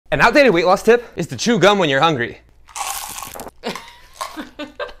An outdated weight loss tip is to chew gum when you're hungry.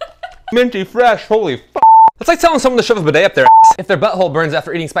 Minty fresh, holy f***. That's like telling someone to shove a bidet up their ass if their butthole burns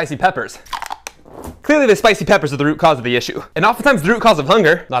after eating spicy peppers. Clearly the spicy peppers are the root cause of the issue. And oftentimes the root cause of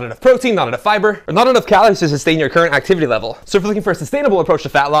hunger, not enough protein, not enough fiber, or not enough calories to sustain your current activity level. So if you're looking for a sustainable approach to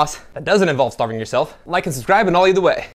fat loss that doesn't involve starving yourself, like and subscribe and I'll lead the way.